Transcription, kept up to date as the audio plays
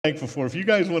Thankful for. If you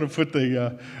guys want to put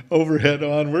the overhead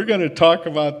on, we're going to talk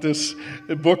about this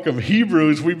book of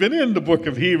Hebrews. We've been in the book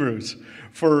of Hebrews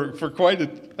for quite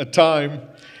a time.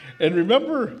 And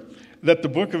remember that the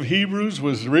book of Hebrews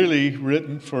was really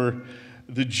written for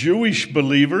the Jewish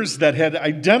believers that had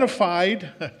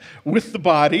identified with the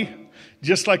body,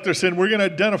 just like they're saying, we're going to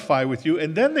identify with you.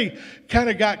 And then they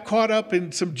kind of got caught up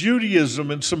in some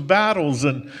Judaism and some battles.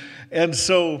 And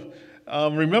so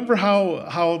remember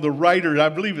how the writer, I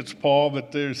believe it's Paul,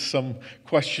 but there's some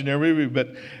question there maybe,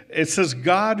 but it says,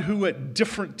 God who at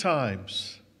different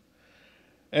times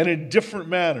and in different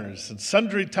manners, in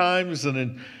sundry times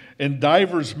and in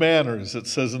divers manners, it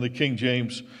says in the King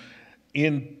James,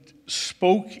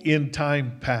 spoke in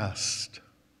time past.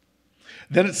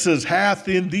 Then it says, hath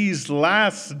in these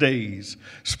last days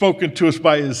spoken to us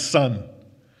by his Son.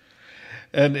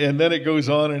 And then it goes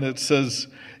on and it says,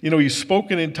 he's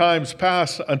spoken in times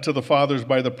past unto the fathers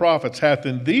by the prophets, hath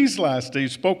in these last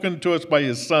days spoken to us by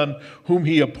his Son, whom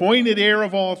he appointed heir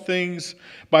of all things,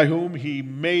 by whom he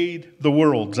made the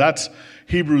worlds. That's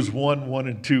Hebrews 1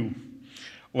 and 2.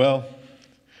 Well,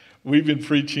 we've been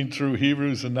preaching through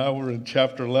Hebrews, and now we're in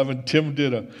chapter 11. Tim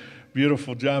did a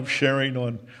beautiful job sharing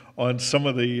on some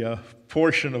of the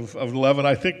portion of 11.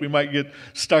 I think we might get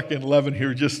stuck in 11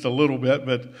 here just a little bit,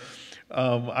 but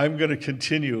I'm going to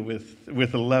continue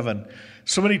with 11.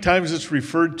 So many times it's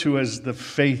referred to as the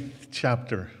faith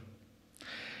chapter.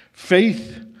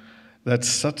 Faith that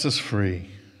sets us free.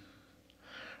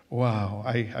 Wow,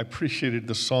 I appreciated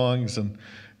the songs and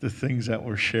the things that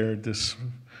were shared this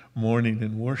morning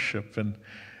in worship, and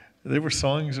they were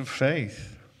songs of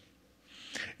faith.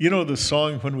 The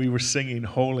song when we were singing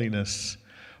Holiness,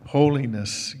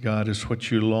 Holiness, God, is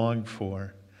what you long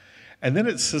for. And then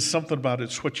it says something about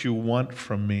it's what you want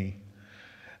from me.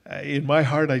 In my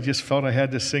heart, I just felt I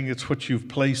had to sing, it's what you've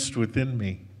placed within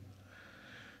me.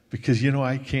 Because,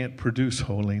 I can't produce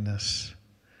holiness.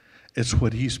 It's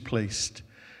what he's placed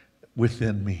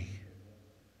within me.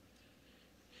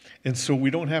 And so we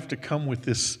don't have to come with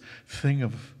this thing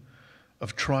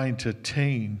of trying to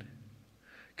attain.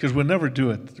 Because we'll never do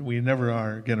it. We never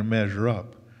are going to measure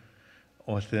up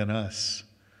within us.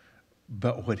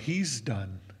 But what he's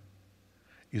done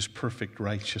is perfect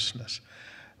righteousness.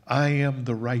 I am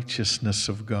the righteousness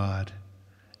of God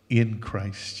in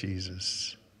Christ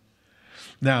Jesus.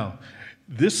 Now,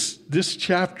 this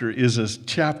chapter is a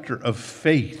chapter of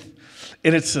faith,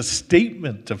 and it's a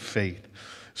statement of faith.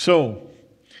 So,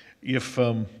 if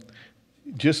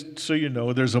just so you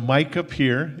know, there's a mic up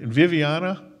here. And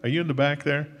Viviana, are you in the back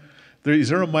there? Is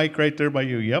there a mic right there by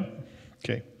you? Yep.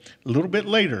 Okay. A little bit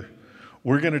later,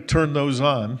 we're going to turn those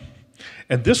on.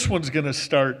 And this one's going to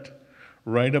start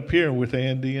right up here with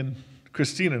Andy and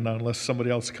Christina now, unless somebody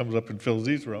else comes up and fills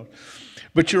these rows.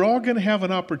 But you're all going to have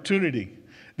an opportunity.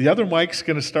 The other mic's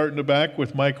going to start in the back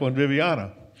with Michael and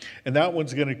Viviana. And that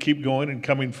one's going to keep going and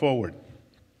coming forward.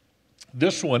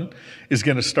 This one is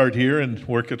going to start here and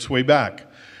work its way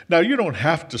back. Now, you don't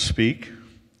have to speak.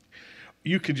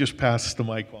 You can just pass the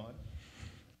mic on.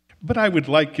 But I would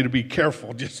like you to be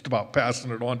careful just about passing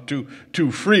it on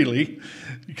too freely,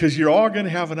 because you're all going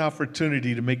to have an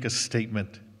opportunity to make a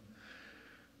statement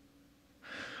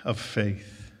of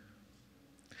faith.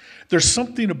 There's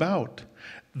something about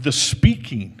the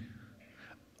speaking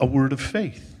a word of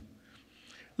faith.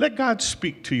 Let God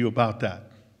speak to you about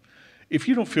that. If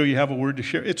you don't feel you have a word to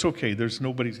share, it's okay.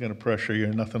 Nobody's going to pressure you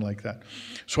or nothing like that.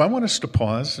 So I want us to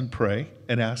pause and pray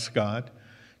and ask God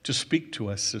to speak to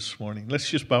us this morning. Let's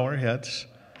just bow our heads.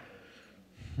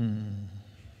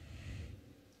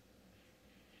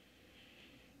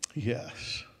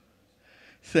 Yes.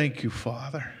 Thank you,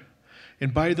 Father.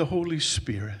 And by the Holy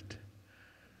Spirit,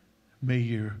 may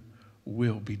your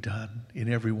will be done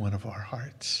in every one of our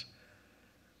hearts.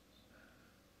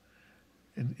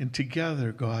 And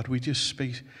together, God, we just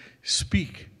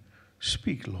speak,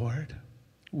 Lord.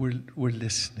 We're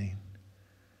listening.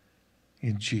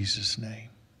 In Jesus' name.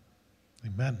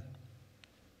 Amen.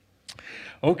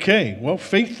 Okay, well,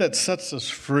 faith that sets us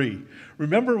free.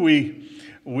 Remember we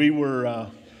were,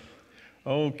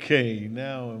 okay,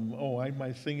 now,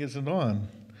 my thing isn't on.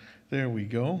 There we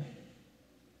go.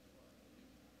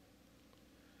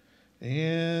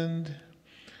 And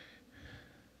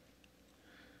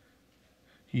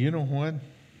you know what?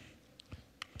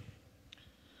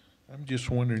 I'm just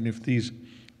wondering if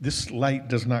this light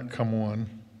does not come on.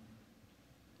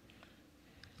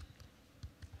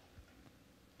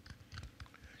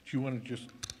 Do you want to just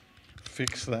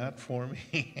fix that for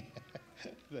me?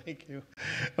 Thank you.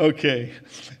 Okay.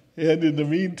 And in the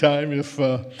meantime,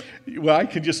 I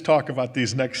can just talk about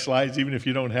these next slides, even if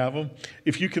you don't have them.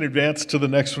 If you can advance to the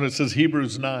next one, it says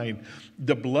Hebrews 9,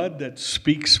 the blood that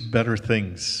speaks better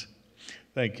things.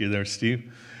 Thank you there,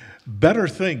 Steve. Better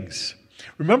things.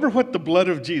 Remember what the blood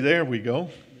of Jesus, there we go.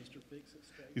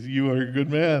 You are a good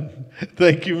man.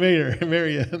 Thank you,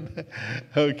 Marianne.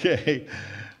 Okay.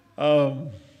 Yeah,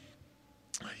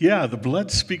 the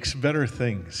blood speaks better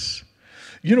things.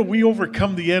 You know, we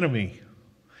overcome the enemy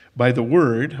by the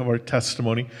word of our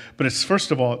testimony, but it's first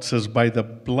of all, it says by the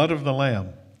blood of the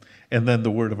Lamb, and then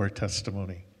the word of our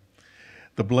testimony.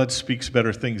 The blood speaks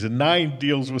better things. And 9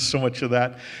 deals with so much of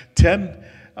that. 10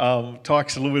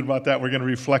 talks a little bit about that. We're going to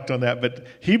reflect on that. But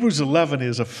Hebrews 11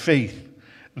 is a faith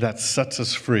that sets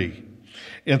us free.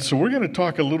 And so we're going to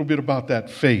talk a little bit about that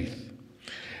faith.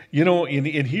 You know,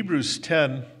 in Hebrews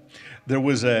 10, there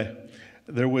was a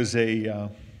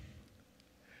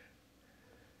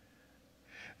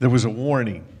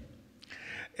warning.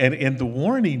 And the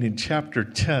warning in chapter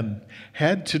 10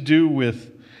 had to do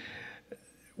with,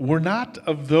 we're not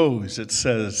of those, it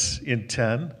says in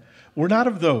 10, we're not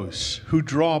of those who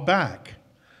draw back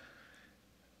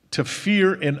to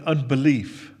fear and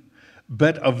unbelief,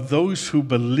 but of those who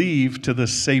believe to the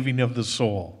saving of the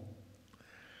soul.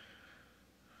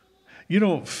 You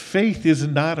know, faith is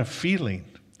not a feeling.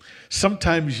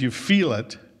 Sometimes you feel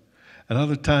it, and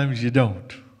other times you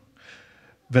don't.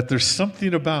 But there's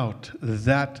something about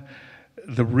that,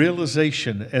 the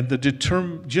realization and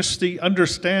just the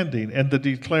understanding and the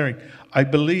declaring, I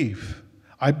believe.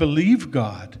 I believe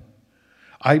God.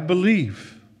 I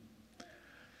believe.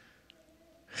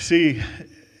 See,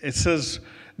 it says,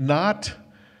 not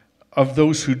of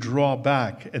those who draw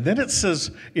back. And then it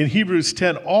says in Hebrews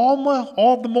 10,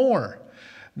 all the more,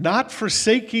 not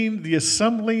forsaking the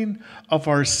assembling of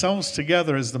ourselves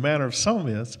together as the manner of some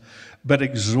is, but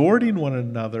exhorting one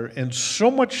another, and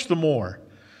so much the more.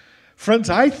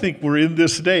 Friends, I think we're in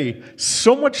this day,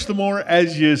 so much the more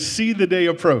as you see the day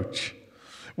approach.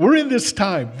 We're in this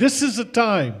time. This is a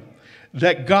time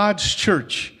that God's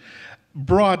church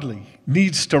broadly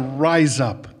needs to rise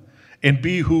up and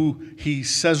be who He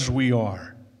says we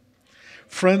are.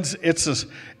 Friends,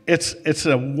 it's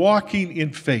a walking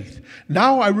in faith.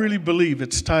 Now I really believe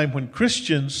it's time when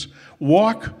Christians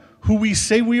walk who we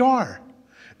say we are.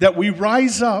 That we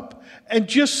rise up and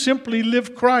just simply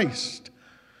live Christ.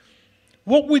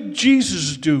 What would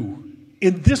Jesus do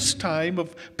in this time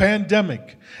of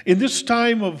pandemic, in this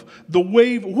time of the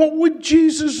wave? What would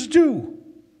Jesus do?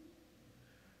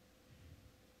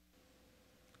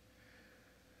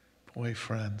 Boy,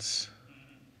 friends,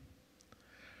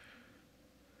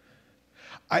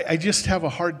 I just have a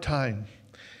hard time.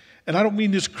 And I don't mean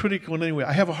this critical in any way.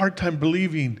 I have a hard time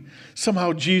believing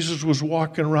somehow Jesus was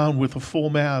walking around with a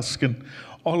full mask and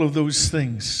all of those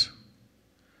things.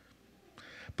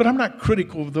 But I'm not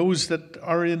critical of those that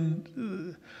are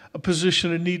in a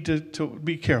position and need to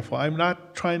be careful. I'm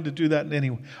not trying to do that in any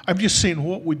way. I'm just saying,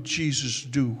 what would Jesus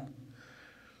do?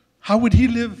 How would He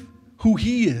live who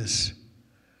He is?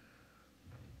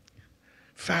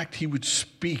 In fact, He would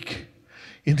speak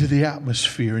into the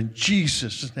atmosphere. In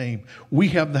Jesus' name, we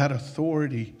have that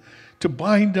authority to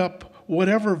bind up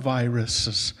whatever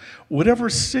viruses, whatever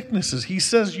sicknesses. He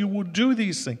says you will do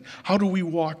these things. How do we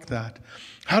walk that?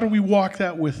 How do we walk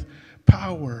that with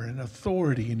power and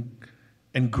authority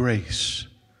and grace?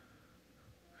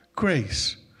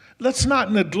 Grace. Let's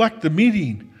not neglect the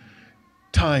meeting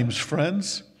times,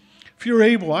 friends. If you're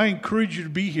able, I encourage you to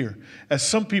be here. As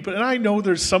some people, and I know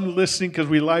there's some listening because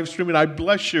we live stream, and I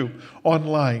bless you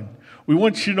online. We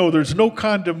want you to know there's no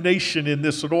condemnation in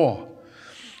this at all.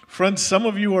 Friends, some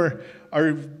of you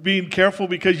are being careful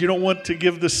because you don't want to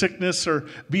give the sickness or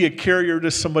be a carrier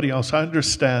to somebody else. I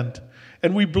understand.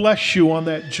 And we bless you on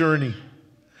that journey.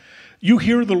 You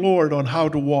hear the Lord on how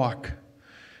to walk,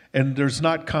 and there's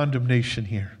not condemnation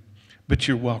here, but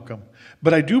you're welcome.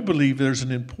 But I do believe there's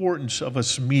an importance of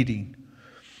us meeting.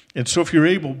 And so if you're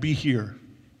able, be here.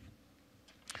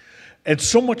 And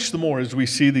so much the more as we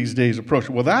see these days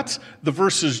approaching. Well, that's the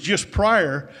verses just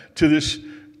prior to this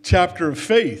chapter of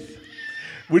faith.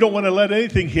 We don't want to let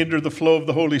anything hinder the flow of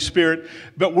the Holy Spirit,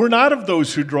 but we're not of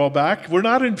those who draw back. We're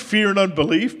not in fear and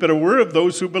unbelief, but we're of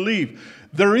those who believe.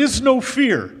 There is no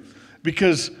fear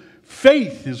because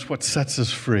faith is what sets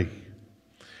us free.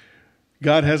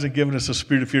 God hasn't given us a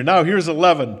spirit of fear. Now, here's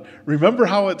 11. Remember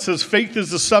how it says faith is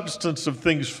the substance of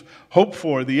things hoped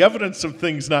for, the evidence of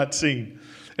things not seen.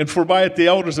 And for by it the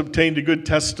elders obtained a good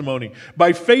testimony.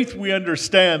 By faith we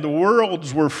understand the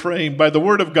worlds were framed by the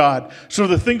word of God, so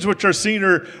the things which are seen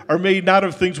are made not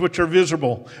of things which are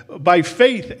visible. By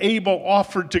faith Abel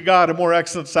offered to God a more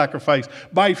excellent sacrifice.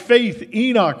 By faith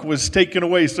Enoch was taken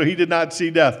away, so he did not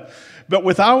see death. But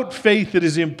without faith it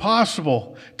is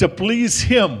impossible to please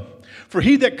him. For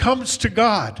he that comes to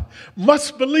God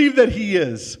must believe that he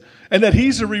is, and that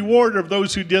he's a rewarder of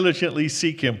those who diligently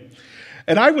seek him.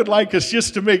 And I would like us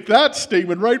just to make that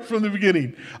statement right from the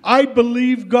beginning. I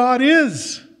believe God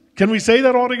is. Can we say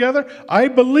that all together? I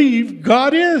believe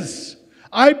God is.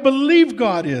 I believe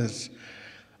God is.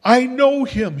 I know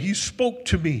him. He spoke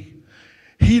to me.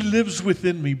 He lives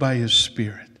within me by his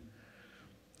Spirit.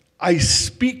 I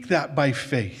speak that by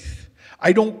faith.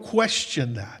 I don't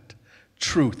question that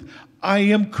truth. I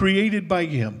am created by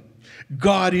him.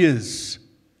 God is.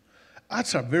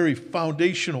 That's a very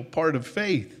foundational part of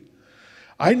faith.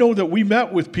 I know that we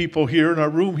met with people here in our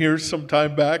room here some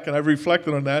time back, and I've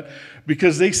reflected on that,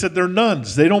 because they said they're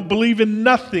nuns. They don't believe in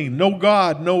nothing. No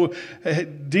God, no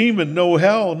demon, no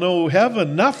hell, no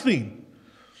heaven, nothing.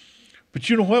 But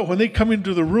you know what? When they come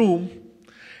into the room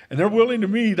and they're willing to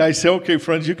meet, I say, okay,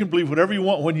 friends, you can believe whatever you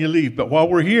want when you leave. But while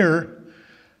we're here,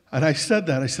 and I said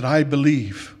that, I said, I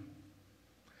believe.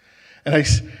 And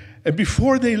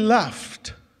before they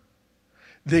left,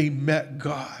 they met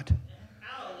God.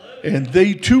 And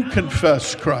they too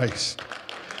confessed Christ.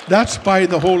 That's by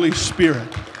the Holy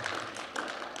Spirit.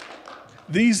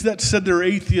 These that said they're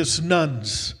atheist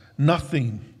nuns,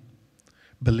 nothing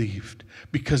believed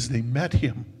because they met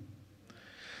him.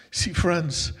 See,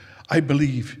 friends, I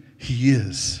believe he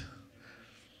is.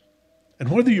 And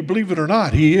whether you believe it or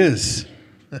not, he is.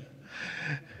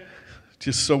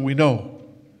 Just so we know.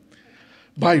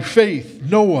 By faith,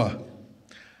 Noah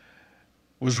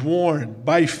was warned.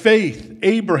 By faith,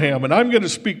 Abraham, and I'm going to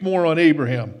speak more on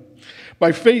Abraham.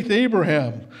 By faith,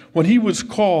 Abraham, when he was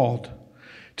called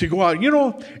to go out. You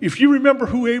know, if you remember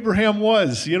who Abraham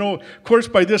was, you know, of course,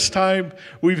 by this time,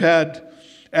 we've had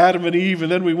Adam and Eve,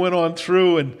 and then we went on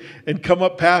through and come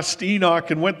up past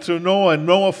Enoch and went to Noah, and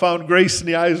Noah found grace in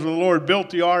the eyes of the Lord, built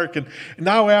the ark, and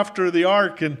now after the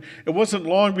ark, and it wasn't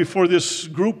long before this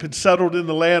group had settled in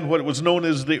the land, what was known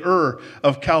as the Ur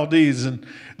of Chaldees, and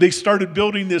they started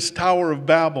building this Tower of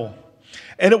Babel,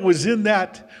 and it was in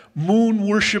that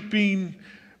moon-worshiping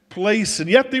place, and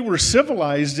yet they were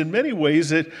civilized in many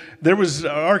ways. There was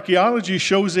archaeology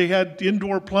shows they had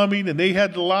indoor plumbing, and they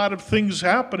had a lot of things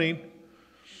happening.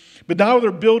 But now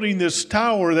they're building this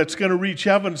tower that's going to reach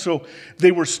heaven, so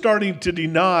they were starting to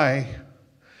deny,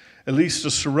 at least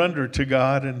to surrender to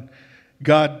God, and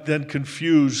God then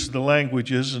confused the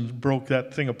languages and broke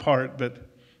that thing apart. But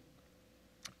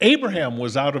Abraham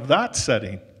was out of that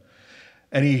setting,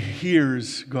 and he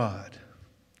hears God.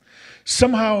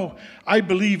 Somehow, I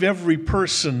believe every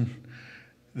person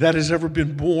that has ever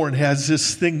been born has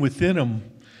this thing within them,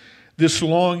 this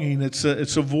longing. It's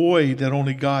a void that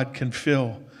only God can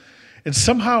fill. And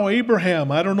somehow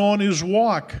Abraham, I don't know, on his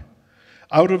walk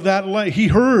out of that light, he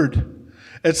heard.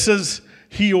 It says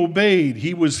he obeyed.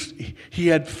 He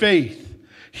had faith.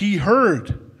 He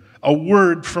heard a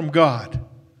word from God.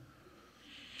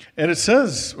 And it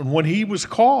says when he was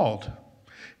called,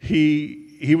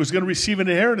 he was going to receive an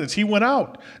inheritance. He went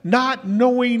out, not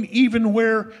knowing even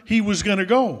where he was going to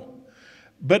go.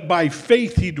 But by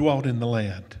faith he dwelt in the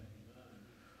land.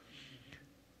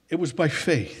 It was by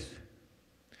faith.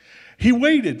 He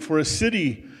waited for a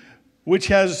city which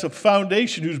has a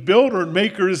foundation, whose builder and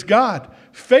maker is God.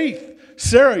 Faith.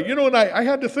 Sarah, you know, and I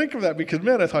had to think of that because,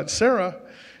 man, I thought Sarah,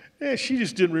 she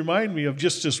just didn't remind me of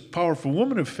just this powerful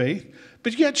woman of faith,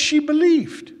 but yet she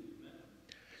believed.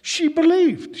 She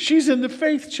believed. She's in the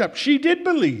faith chapter. She did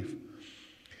believe.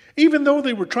 Even though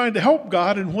they were trying to help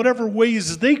God in whatever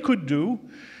ways they could do,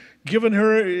 giving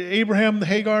her Abraham, the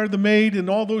Hagar, the maid, and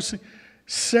all those things,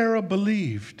 Sarah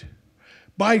believed.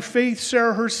 By faith,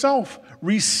 Sarah herself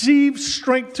received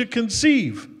strength to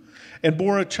conceive and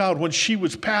bore a child when she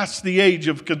was past the age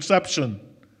of conception.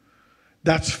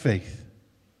 That's faith.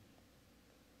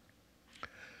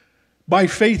 By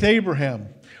faith, Abraham,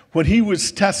 when he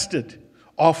was tested,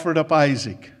 offered up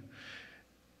Isaac.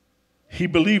 He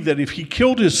believed that if he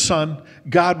killed his son,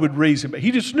 God would raise him.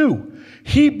 He just knew.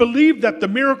 He believed that the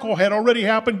miracle had already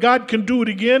happened. God can do it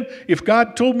again. If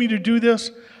God told me to do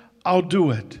this, I'll do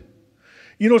it.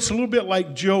 You know, it's a little bit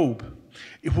like Job.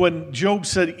 When Job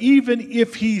said, even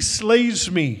if he slays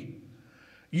me,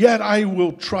 yet I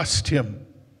will trust him.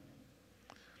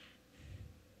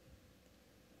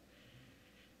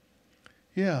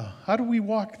 Yeah, how do we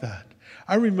walk that?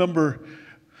 I remember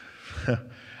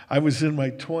I was in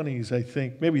my 20s, I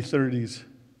think, maybe 30s.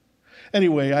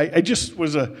 Anyway, I just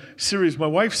was a series. My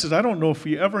wife says, I don't know if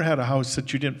we ever had a house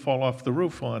that you didn't fall off the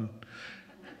roof on.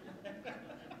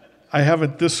 I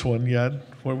haven't this one yet,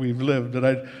 where we've lived,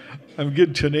 but I'm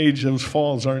getting to an age those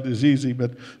falls aren't as easy.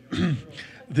 But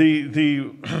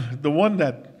the one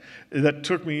that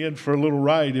took me in for a little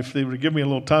ride, if they would have given me a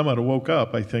little time, I'd have woke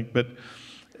up, I think. But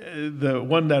the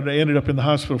one that I ended up in the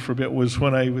hospital for a bit was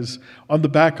when I was on the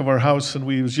back of our house and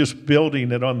we was just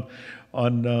building it on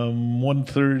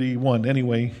 131.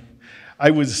 Anyway,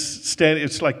 I was standing,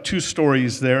 it's like 2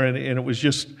 stories there, and it was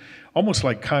just almost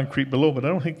like concrete below, but I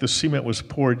don't think the cement was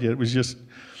poured yet. It was just,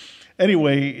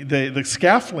 anyway, the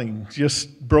scaffolding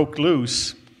just broke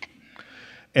loose,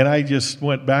 and I just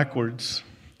went backwards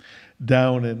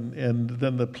down, and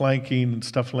then the planking and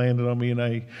stuff landed on me,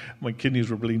 and my kidneys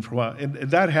were bleeding for a while. And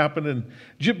that happened, and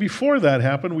before that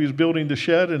happened, we was building the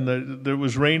shed, and it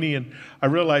was rainy, and I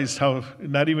realized how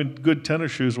not even good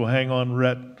tennis shoes will hang on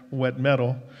wet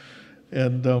metal.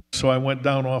 And so I went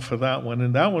down off of that one,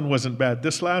 and that one wasn't bad.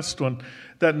 This last one,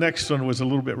 that next one was a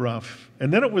little bit rough.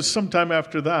 And then it was sometime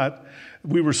after that,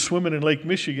 we were swimming in Lake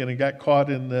Michigan and got caught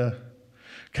in the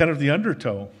kind of the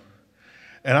undertow.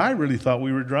 And I really thought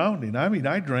we were drowning. I mean,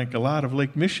 I drank a lot of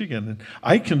Lake Michigan, and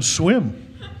I can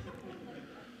swim.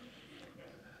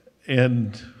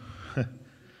 And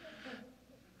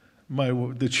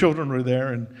the children were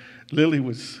there, and Lily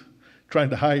was trying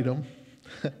to hide them.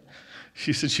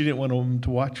 She said she didn't want them to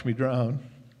watch me drown.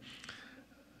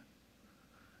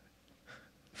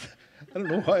 I don't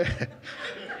know why.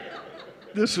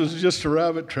 This was just a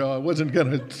rabbit trail. I wasn't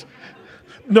going to.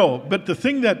 No, but the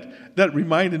thing that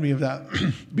reminded me of that,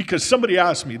 because somebody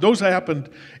asked me, those happened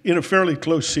in a fairly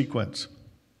close sequence.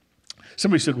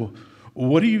 Somebody said, well,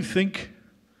 what do you think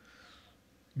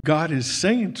God is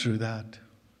saying through that?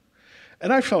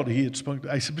 And I felt he had spoken.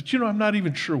 I said, but I'm not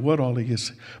even sure what all he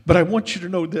is. But I want you to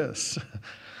know this.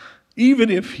 Even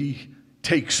if he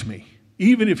takes me,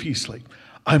 even if he's like,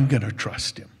 I'm going to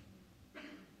trust him.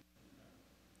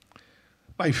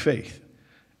 By faith,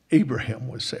 Abraham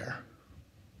was there.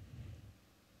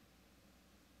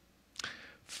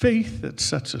 Faith that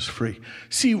sets us free.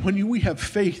 See, when we have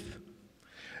faith,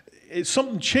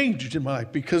 something changed in my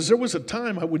life, because there was a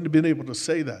time I wouldn't have been able to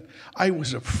say that. I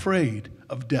was afraid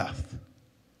of death.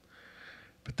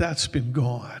 But that's been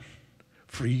gone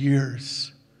for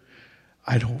years.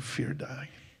 I don't fear dying.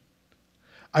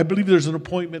 I believe there's an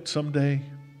appointment someday.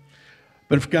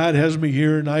 But if God has me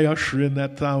here and I usher in that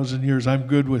 1,000 years, I'm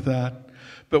good with that.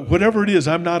 But whatever it is,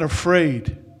 I'm not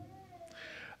afraid.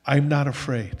 I'm not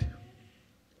afraid.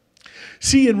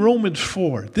 See, in Romans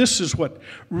 4, this is what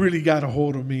really got a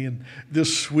hold of me in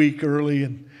this week, early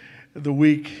in the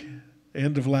week,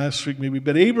 end of last week maybe.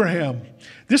 But Abraham,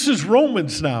 this is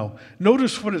Romans now.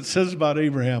 Notice what it says about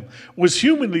Abraham. Was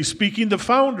humanly speaking the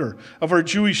founder of our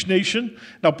Jewish nation.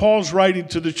 Now Paul's writing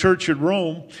to the church at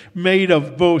Rome, made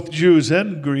of both Jews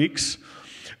and Greeks.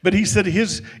 But he said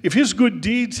if his good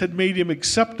deeds had made him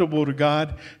acceptable to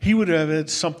God, he would have had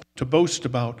something to boast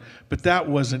about. But that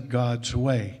wasn't God's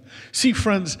way. See,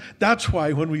 friends, that's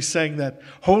why when we sang that,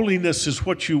 holiness is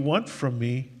what you want from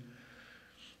me,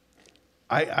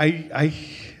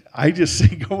 I just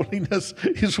think holiness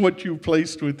is what you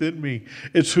placed within me.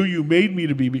 It's who you made me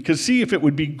to be. Because see, if it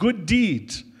would be good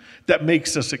deeds that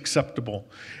makes us acceptable.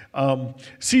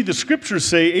 See, the scriptures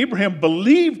say Abraham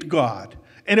believed God,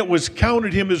 and it was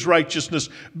counted him as righteousness.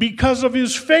 Because of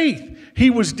his faith, he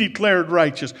was declared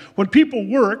righteous. When people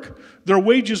work, their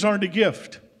wages aren't a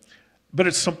gift, but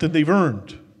it's something they've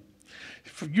earned.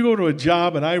 If you go to a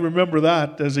job, and I remember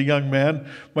that as a young man,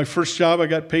 my first job I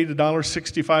got paid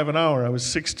 $1.65 an hour. I was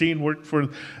 16, worked for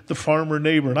the farmer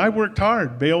neighbor, and I worked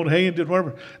hard, baled hay and did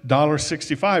whatever.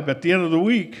 $1.65. At the end of the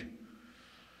week,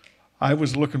 I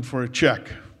was looking for a check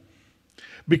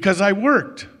because I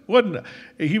worked.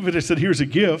 He would have said, here's a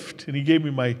gift, and he gave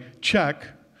me my check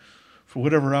for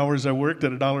whatever hours I worked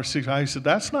at $1.65. I said,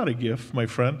 that's not a gift, my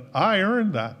friend. I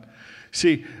earned that.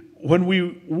 See, when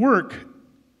we work,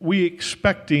 we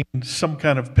expecting some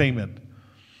kind of payment.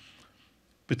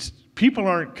 But people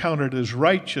aren't counted as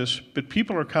righteous, but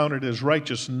people are counted as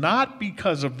righteous not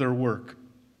because of their work,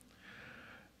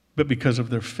 but because of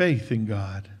their faith in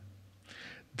God.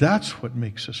 That's what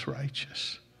makes us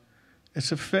righteous.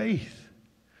 It's a faith.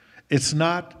 It's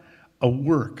not a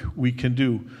work we can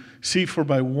do. See, for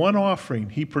by one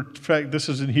offering, this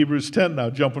is in Hebrews 10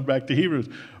 now, jumping back to Hebrews.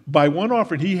 By one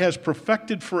offering, he has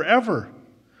perfected forever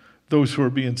those who are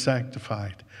being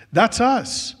sanctified. That's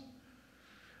us.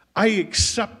 I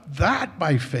accept that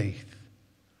by faith.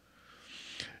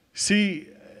 See,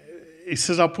 he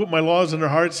says, I'll put my laws in their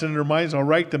hearts and in their minds, I'll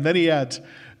write them. Then he adds,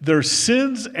 Their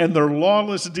sins and their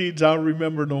lawless deeds I'll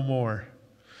remember no more.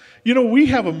 You know, we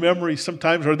have a memory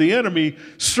sometimes, or the enemy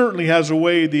certainly has a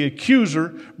way, the accuser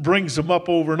brings them up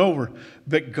over and over.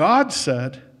 But God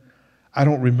said, I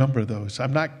don't remember those.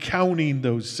 I'm not counting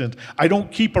those sins. I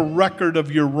don't keep a record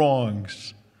of your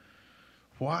wrongs.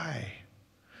 Why?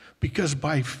 Because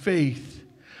by faith,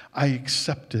 I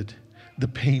accepted the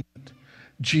payment,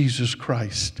 Jesus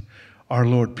Christ, our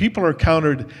Lord. People are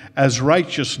counted as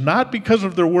righteous, not because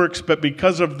of their works, but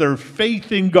because of their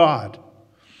faith in God,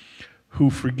 who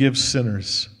forgives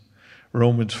sinners.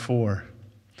 Romans 4.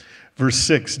 Verse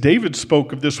 6, David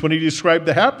spoke of this when he described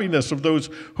the happiness of those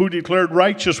who declared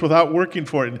righteous without working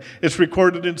for it. It's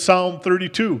recorded in Psalm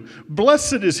 32.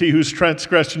 Blessed is he whose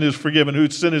transgression is forgiven,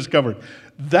 whose sin is covered.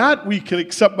 That we can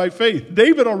accept by faith.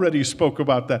 David already spoke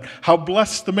about that, how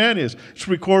blessed the man is. It's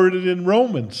recorded in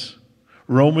Romans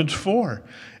 4.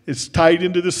 It's tied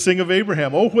into this thing of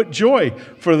Abraham. Oh, what joy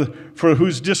for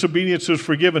whose disobedience is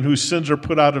forgiven, whose sins are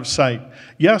put out of sight.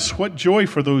 Yes, what joy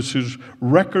for those whose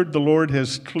record the Lord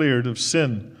has cleared of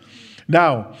sin.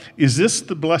 Now, is this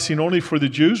the blessing only for the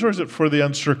Jews, or is it for the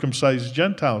uncircumcised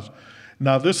Gentiles?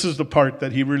 Now, this is the part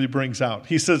that he really brings out.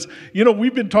 He says, you know,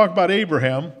 we've been talking about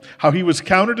Abraham, how he was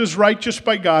counted as righteous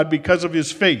by God because of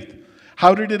his faith.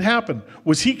 How did it happen?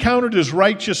 Was he counted as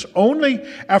righteous only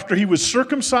after he was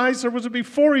circumcised, or was it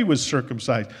before he was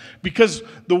circumcised? Because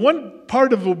the one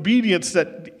part of obedience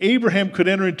that Abraham could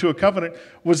enter into a covenant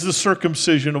was the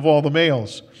circumcision of all the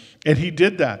males. And he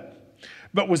did that.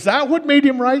 But was that what made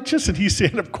him righteous? And he's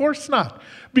saying, of course not.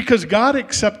 Because God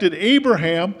accepted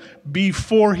Abraham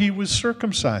before he was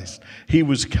circumcised. He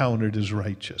was counted as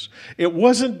righteous. It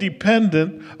wasn't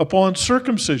dependent upon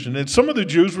circumcision. And some of the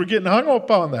Jews were getting hung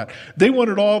up on that. They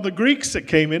wanted all the Greeks that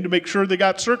came in to make sure they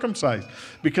got circumcised,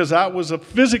 because that was a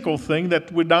physical thing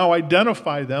that would now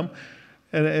identify them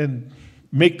and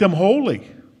make them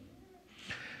holy.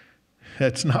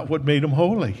 That's not what made him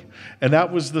holy. And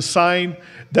that was the sign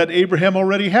that Abraham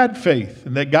already had faith,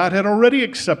 and that God had already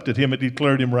accepted him and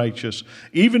declared him righteous,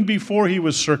 even before he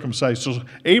was circumcised. So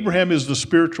Abraham is the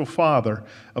spiritual father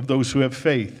of those who have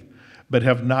faith, but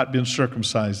have not been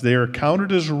circumcised. They are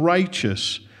counted as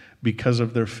righteous because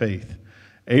of their faith.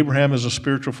 Abraham is a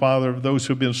spiritual father of those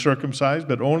who have been circumcised,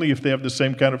 but only if they have the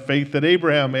same kind of faith that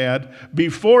Abraham had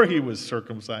before he was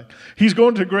circumcised. He's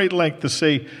going to great length to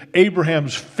say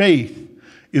Abraham's faith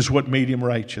is what made him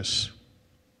righteous.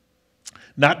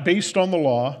 Not based on the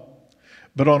law,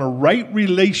 but on a right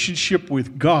relationship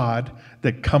with God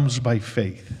that comes by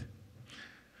faith.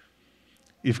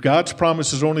 If God's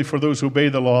promise is only for those who obey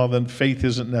the law, then faith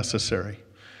isn't necessary,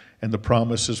 and the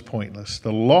promise is pointless.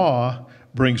 The law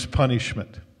brings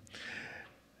punishment.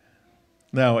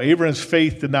 Now, Abraham's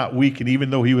faith did not weaken, even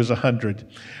though he was 100.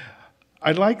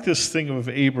 I like this thing of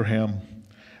Abraham,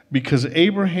 because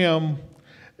Abraham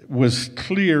was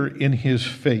clear in his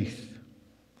faith.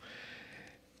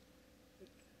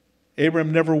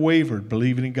 Abraham never wavered,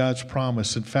 believing in God's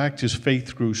promise. In fact, his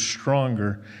faith grew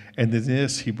stronger, and in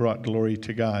this he brought glory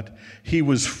to God. He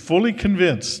was fully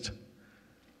convinced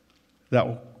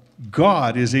that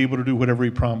God is able to do whatever he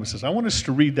promises. I want us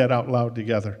to read that out loud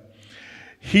together.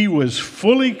 He was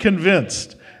fully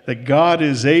convinced that God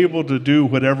is able to do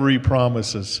whatever he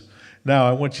promises. Now,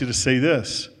 I want you to say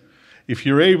this. If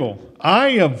you're able, I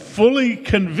am fully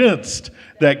convinced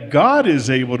that God is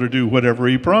able to do whatever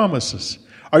he promises.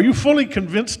 Are you fully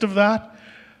convinced of that?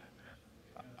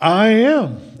 I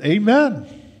am. Amen.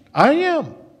 I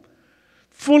am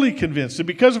fully convinced. And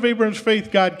because of Abraham's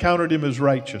faith, God counted him as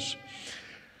righteous.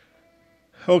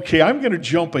 Okay, I'm going to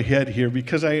jump ahead here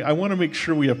because I want to make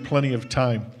sure we have plenty of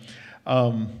time.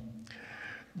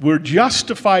 We're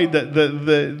justified,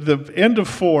 the end of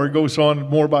 4 goes on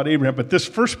more about Abraham, but this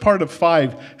first part of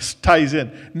 5 ties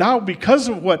in. Now, because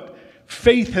of what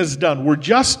faith has done, we're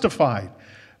justified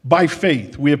by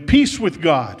faith. We have peace with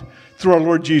God through our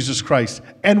Lord Jesus Christ,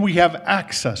 and we have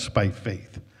access by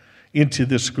faith into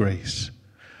this grace.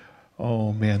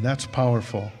 Oh man, that's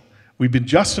powerful. We've been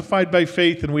justified by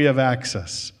faith and we have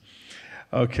access.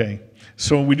 Okay,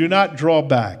 so we do not draw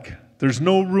back. There's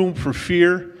no room for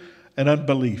fear and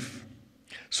unbelief.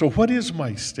 So what is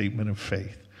my statement of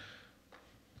faith?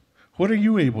 What are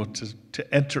you able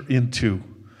to enter into?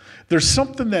 There's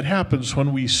something that happens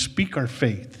when we speak our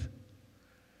faith.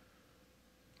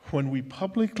 When we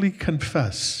publicly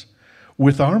confess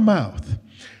with our mouth.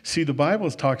 See, the Bible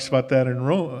talks about that in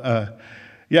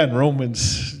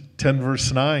Romans 10,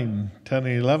 verse 9, 10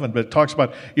 and 11. But it talks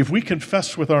about if we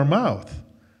confess with our mouth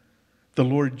the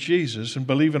Lord Jesus and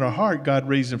believe in our heart God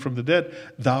raised him from the dead,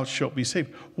 thou shalt be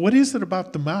saved. What is it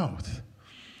about the mouth?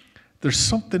 There's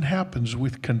something happens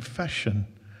with confession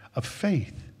of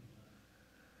faith.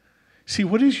 See,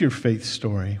 what is your faith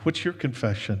story? What's your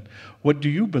confession? What do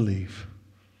you believe?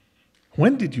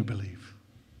 When did you believe?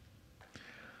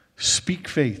 Speak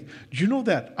faith. Do you know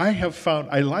that I have found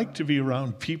I like to be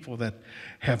around people that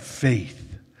have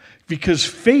faith? Because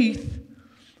faith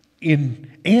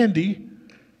in Andy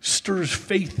stirs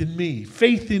faith in me.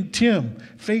 Faith in Tim.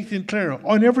 Faith in Clara.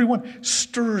 On everyone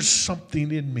stirs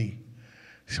something in me.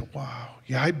 I said, wow,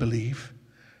 yeah, I believe.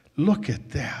 Look at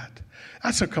that.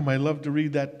 That's how come I love to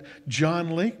read that John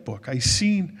Lake book. I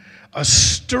seen a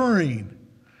stirring,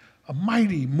 a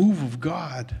mighty move of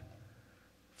God.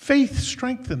 Faith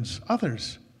strengthens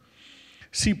others.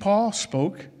 See, Paul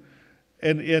spoke,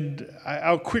 and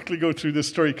I'll quickly go through this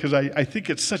story because I think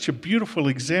it's such a beautiful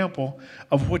example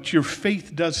of what your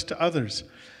faith does to others.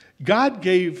 God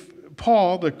gave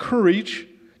Paul the courage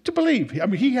to believe. I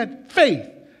mean, he had faith,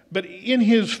 but in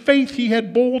his faith he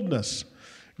had boldness.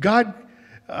 God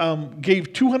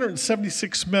gave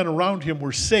 276 men around him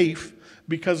were safe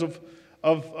because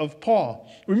of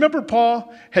Paul. Remember,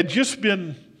 Paul had just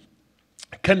been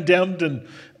condemned, and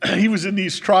he was in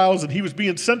these trials, and he was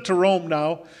being sent to Rome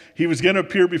now. He was going to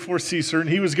appear before Caesar, and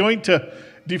he was going to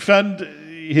defend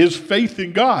his faith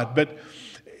in God. But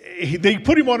they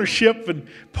put him on a ship, and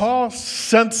Paul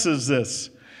senses this,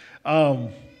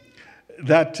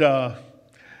 that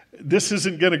this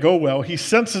isn't going to go well. He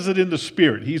senses it in the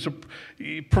spirit.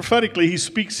 Prophetically, he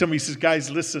speaks to him. He says, guys,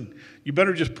 listen, you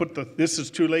better just this is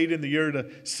too late in the year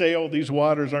to sail. These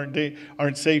waters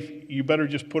aren't safe. You better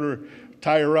just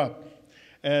tie her up.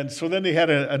 And so then they had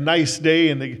a nice day,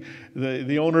 and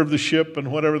the owner of the ship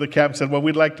and whatever, the captain said, well,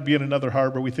 we'd like to be in another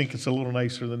harbor. We think it's a little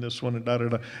nicer than this one, and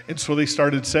da-da-da. And so they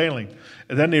started sailing.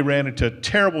 And then they ran into a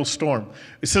terrible storm.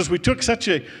 It says, we took such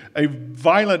a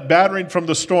violent battering from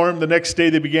the storm, the next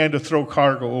day they began to throw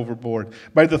cargo overboard.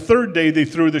 By the third day, they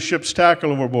threw the ship's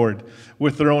tackle overboard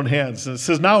with their own hands. And it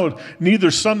says, now neither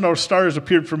sun nor stars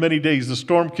appeared for many days. The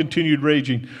storm continued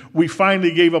raging. We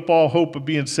finally gave up all hope of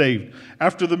being saved.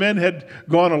 After the men had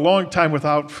gone a long time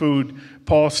without food,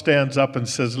 Paul stands up and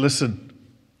says, listen.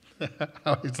 I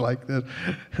always like this.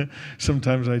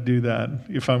 Sometimes I do that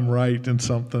if I'm right in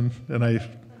something. And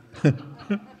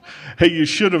hey, you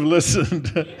should have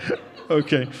listened.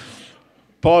 Okay.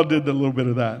 Paul did a little bit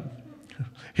of that.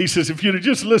 He says, if you'd have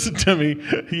just listened to me,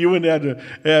 you wouldn't have to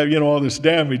have, all this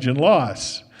damage and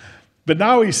loss. But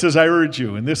now he says, I urge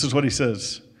you, and this is what he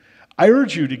says, I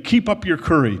urge you to keep up your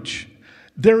courage.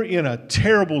 They're in a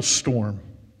terrible storm.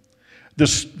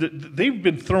 They've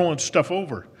been throwing stuff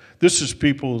over. This is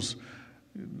people's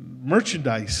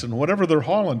merchandise and whatever they're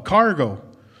hauling, cargo.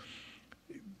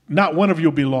 Not one of you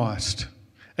will be lost.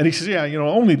 And he says, yeah,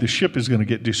 only the ship is going to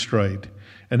get destroyed.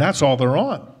 And that's all they're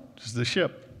on, is the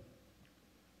ship.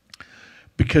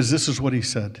 Because this is what he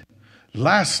said.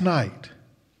 Last night,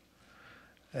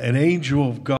 an angel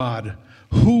of God,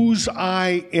 whose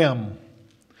I am,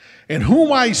 and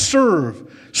whom I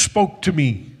serve, spoke to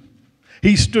me.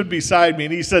 He stood beside me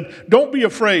and he said, don't be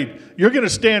afraid. You're going to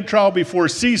stand trial before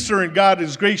Caesar, and God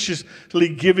has graciously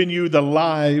given you the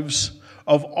lives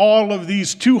of all of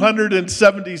these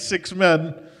 276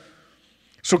 men.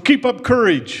 So keep up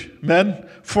courage, men,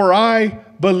 for I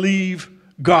believe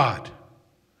God.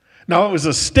 Now, it was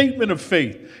a statement of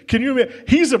faith. Can you imagine?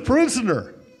 He's a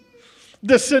prisoner.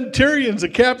 The centurion's a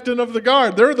captain of the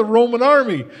guard. They're the Roman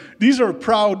army. These are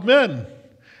proud men.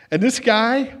 And this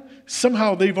guy,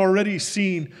 somehow they've already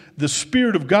seen the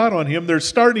Spirit of God on him. They're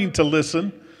starting to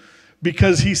listen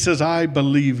because he says, I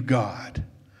believe God.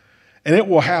 And it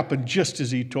will happen just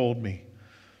as he told me.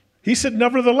 He said,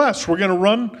 nevertheless, we're going to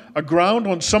run aground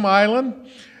on some island.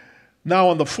 Now,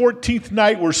 on the 14th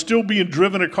night, we're still being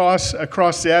driven across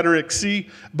the Adriatic Sea.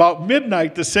 About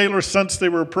midnight, the sailors sensed they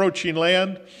were approaching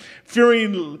land.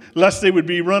 Fearing lest they would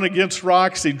be run against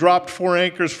rocks, they dropped 4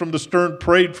 anchors from the stern,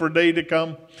 prayed for day to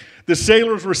come. The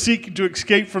sailors were seeking to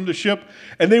escape from the ship,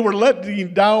 and they were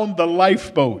letting down the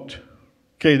lifeboat.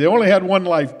 Okay, they only had one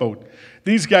lifeboat.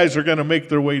 These guys are going to make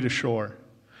their way to shore.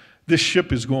 This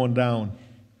ship is going down.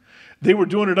 They were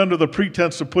doing it under the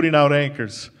pretense of putting out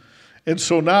anchors. And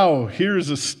so now, here's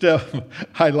a step.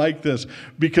 I like this.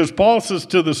 Because Paul says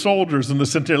to the soldiers and the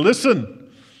centurion,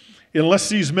 listen, unless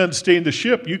these men stay in the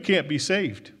ship, you can't be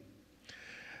saved.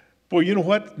 Boy, you know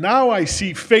what? Now I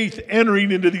see faith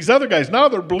entering into these other guys. Now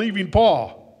they're believing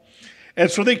Paul.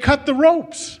 And so they cut the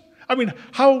ropes. I mean,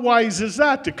 how wise is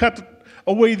that, to cut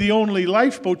away the only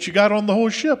lifeboat you got on the whole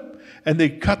ship? And they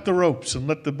cut the ropes and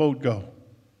let the boat go.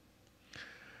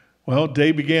 Well,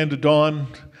 day began to dawn.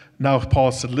 Now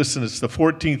Paul said, listen, it's the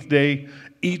 14th day.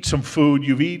 Eat some food.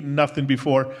 You've eaten nothing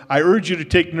before. I urge you to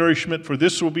take nourishment, for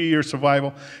this will be your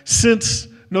survival. Since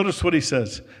Notice what he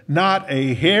says. Not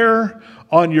a hair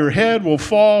on your head will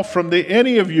fall from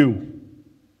any of you.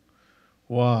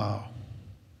 Wow.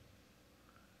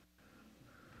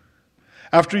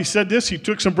 After he said this, he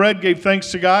took some bread, gave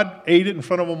thanks to God, ate it in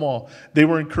front of them all. They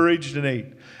were encouraged and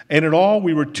ate. And in all,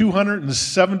 we were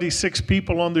 276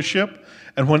 people on the ship.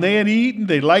 And when they had eaten,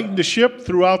 they lightened the ship,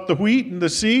 threw out the wheat in the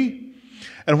sea.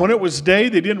 And when it was day,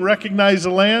 they didn't recognize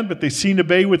the land, but they seen the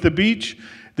bay with the beach.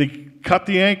 They cut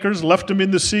the anchors, left them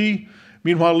in the sea.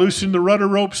 Meanwhile, loosening the rudder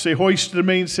ropes, they hoisted the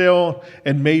mainsail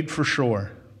and made for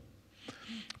shore.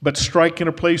 But striking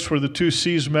a place where the two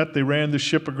seas met, they ran the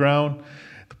ship aground.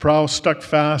 The prow stuck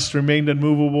fast, remained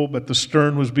unmovable, but the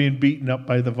stern was being beaten up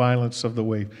by the violence of the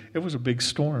wave. It was a big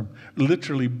storm,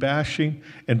 literally bashing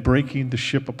and breaking the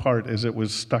ship apart as it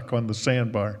was stuck on the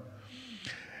sandbar.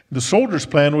 The soldiers'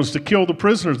 plan was to kill the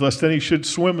prisoners, lest any should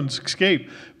swim and escape.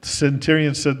 The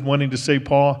centurion said, wanting to save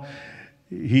Paul,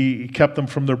 he kept them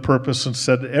from their purpose and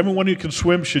said, everyone who can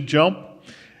swim should jump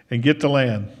and get to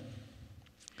land.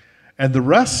 And the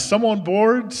rest, some on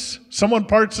boards, some on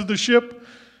parts of the ship.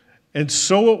 And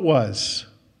so it was.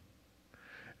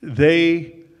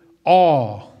 They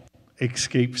all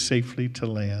escaped safely to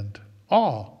land.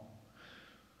 All.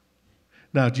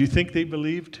 Now, do you think they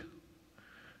believed?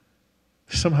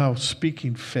 Somehow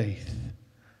speaking faith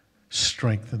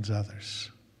strengthens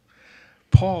others.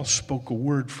 Paul spoke a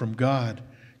word from God,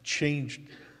 changed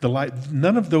the life.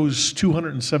 None of those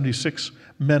 276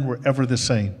 men were ever the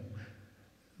same.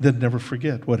 They'd never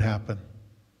forget what happened.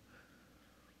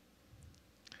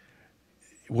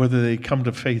 Whether they come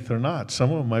to faith or not,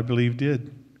 some of them I believe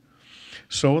did.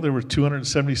 So there were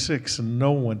 276 and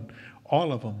no one,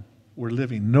 all of them were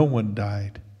living. No one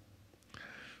died.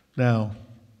 Now,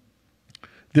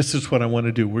 this is what I want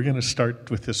to do. We're going to start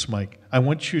with this mic. I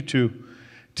want you to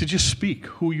just speak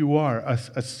who you are,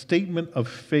 a statement of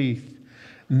faith,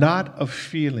 not of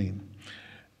feeling.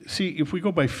 See, if we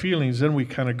go by feelings, then we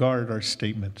kind of guard our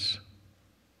statements.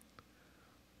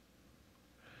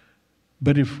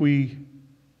 But if we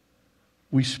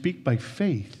speak by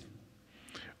faith,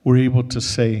 we're able to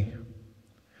say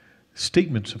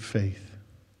statements of faith.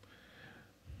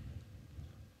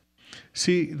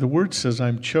 See, the word says,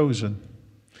 I'm chosen.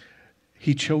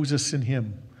 He chose us in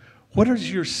him. What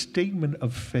is your statement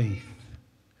of faith?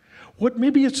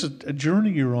 Maybe it's a journey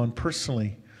you're on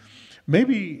personally.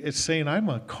 Maybe it's saying, I'm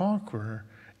a conqueror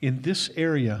in this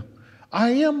area. I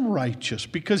am righteous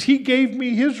because he gave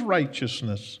me his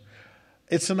righteousness.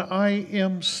 It's an I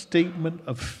am statement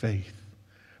of faith.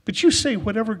 But you say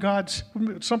whatever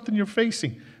something you're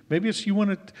facing. Maybe it's you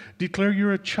want to declare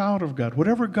you're a child of God.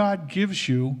 Whatever God gives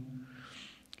you,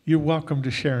 you're welcome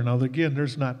to share. Now, again,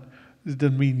 it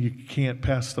doesn't mean you can't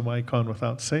pass the mic on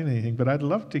without saying anything, but I'd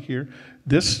love to hear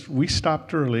this. We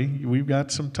stopped early. We've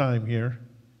got some time here.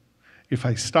 If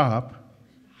I stop,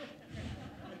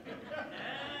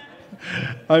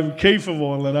 I'm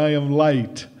capable and I am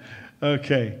light.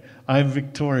 Okay, I'm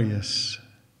victorious.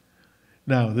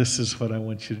 Now, this is what I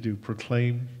want you to do.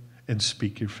 Proclaim and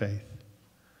speak your faith.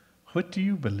 What do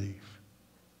you believe?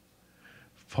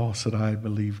 Paul said, I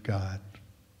believe God.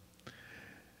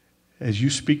 As you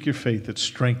speak your faith, it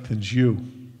strengthens you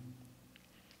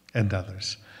and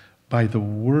others by the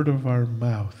word of our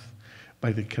mouth,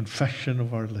 by the confession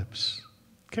of our lips.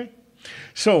 Okay?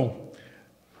 So,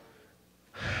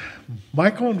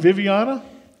 Michael and Viviana,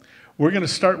 we're going to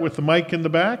start with the mic in the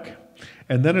back,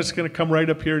 and then it's going to come right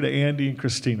up here to Andy and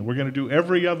Christina. We're going to do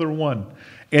every other one.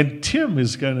 And Tim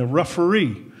is going to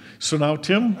referee. So now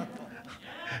Tim,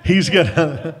 he's going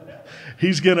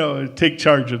to take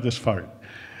charge of this part.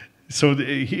 So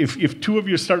if two of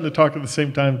you are starting to talk at the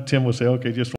same time, Tim will say, okay, just